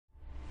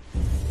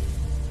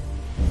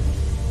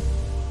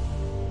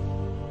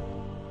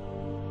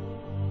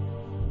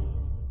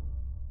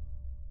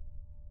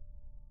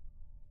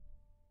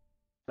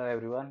Hello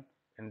everyone,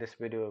 in this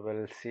video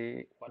we'll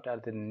see what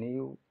are the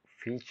new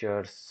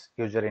features,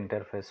 user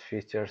interface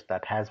features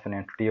that has been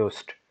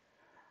introduced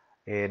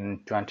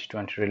in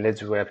 2020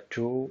 release web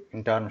 2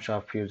 in terms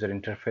of user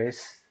interface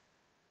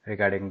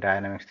regarding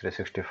Dynamics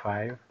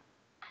 365.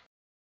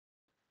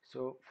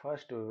 So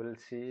first we will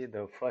see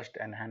the first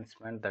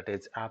enhancement, that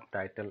is app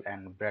title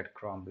and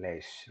breadcrumb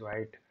lace,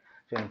 right?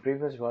 So in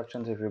previous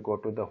versions, if you go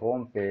to the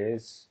home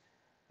page,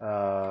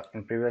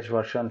 in previous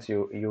versions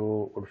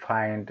you would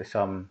find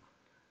some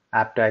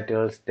app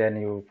titles, then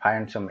you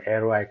find some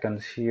arrow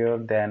icons here,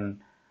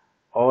 then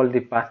all the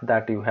path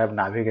that you have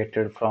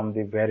navigated from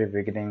the very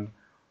beginning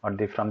or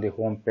from the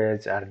home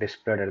page are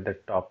displayed at the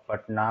top.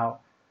 But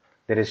now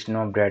there is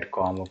no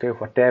breadcrumb. Okay,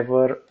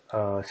 whatever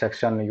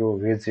section you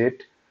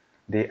visit,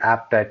 the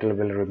app title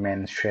will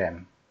remain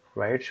same,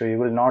 right? So you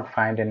will not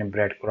find any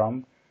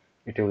breadcrumb.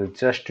 It will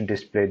just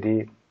display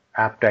the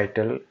app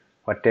title.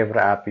 Whatever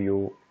app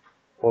you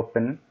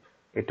open,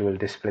 it will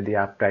display the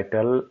app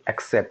title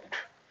except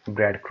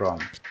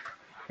breadcrumb.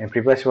 In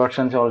previous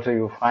versions also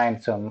you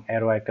find some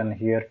arrow icon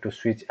here to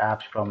switch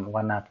apps from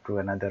one app to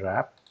another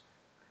app,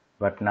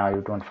 but now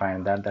you don't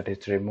find that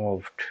is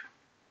removed.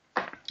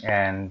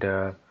 And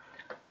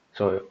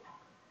so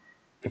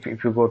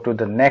if you go to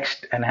the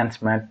next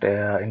enhancement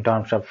in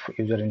terms of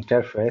user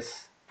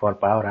interface for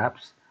Power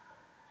Apps,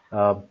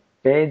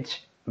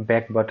 page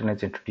back button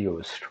is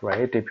introduced,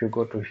 right? If you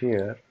go to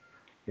here,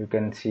 you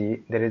can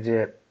see there is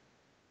a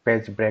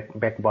page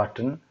back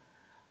button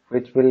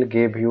which will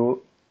give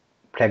you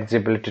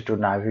flexibility to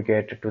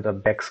navigate to the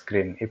back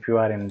screen. If you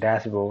are in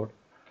dashboard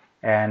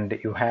and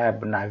you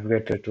have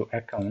navigated to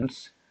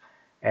accounts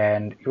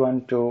and you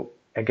want to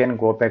again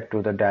go back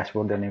to the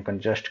dashboard, then you can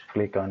just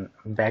click on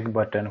back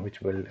button, which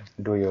will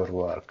do your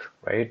work,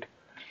 right?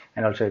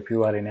 And also if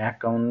you are in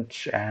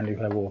accounts and you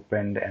have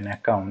opened an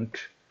account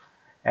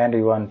and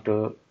you want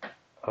to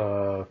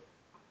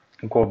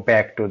go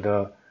back to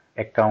the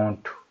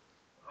account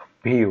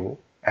view,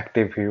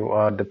 active view,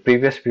 or the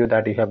previous view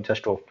that you have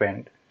just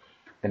opened,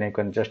 then you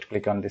can just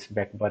click on this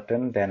back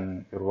button,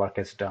 then your work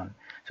is done.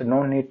 So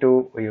no need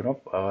to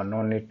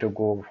no need to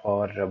go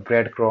for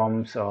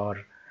breadcrumbs or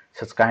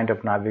such kind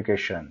of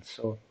navigation.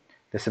 So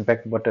this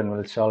back button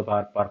will solve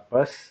our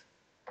purpose.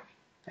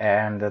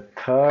 And the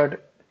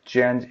third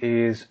change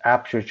is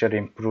app switcher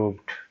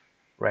improved,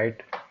 right?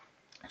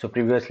 So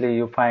previously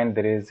you find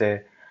there is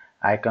a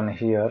icon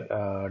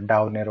here,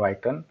 down arrow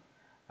icon.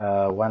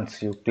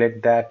 Once you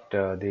click that,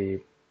 the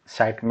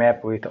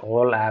sitemap with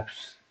all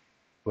apps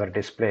were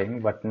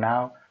displaying, but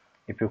now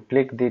if you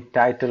click the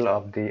title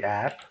of the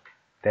app,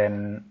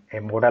 then a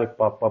modal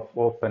pop-up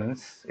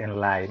opens in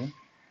line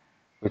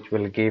which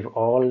will give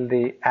all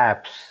the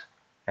apps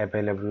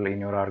available in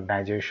your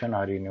organization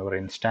or in your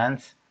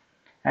instance,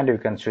 and you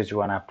can switch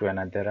one app to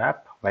another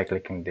app by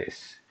clicking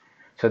this.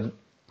 So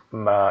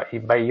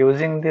by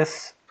using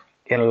this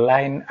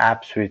inline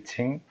app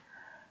switching,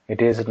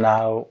 it is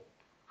now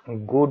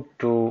good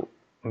to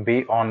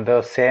be on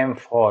the same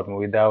form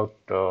without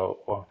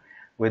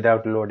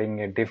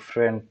loading a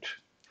different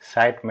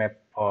sitemap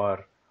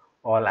for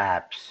all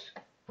apps,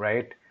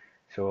 right?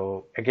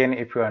 So again,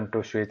 if you want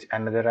to switch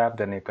another app,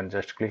 then you can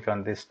just click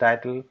on this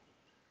title,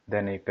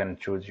 then you can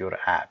choose your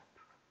app,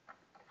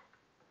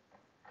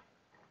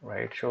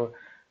 right? So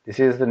this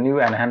is the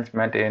new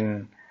enhancement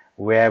in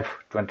Web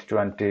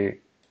 2020,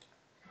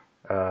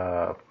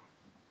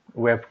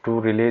 Web 2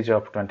 release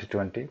of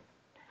 2020.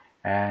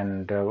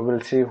 And we will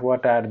see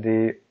what are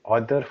the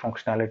other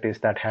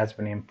functionalities that has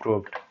been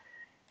improved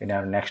in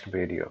our next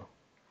video.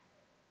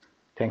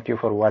 Thank you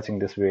for watching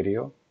this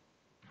video.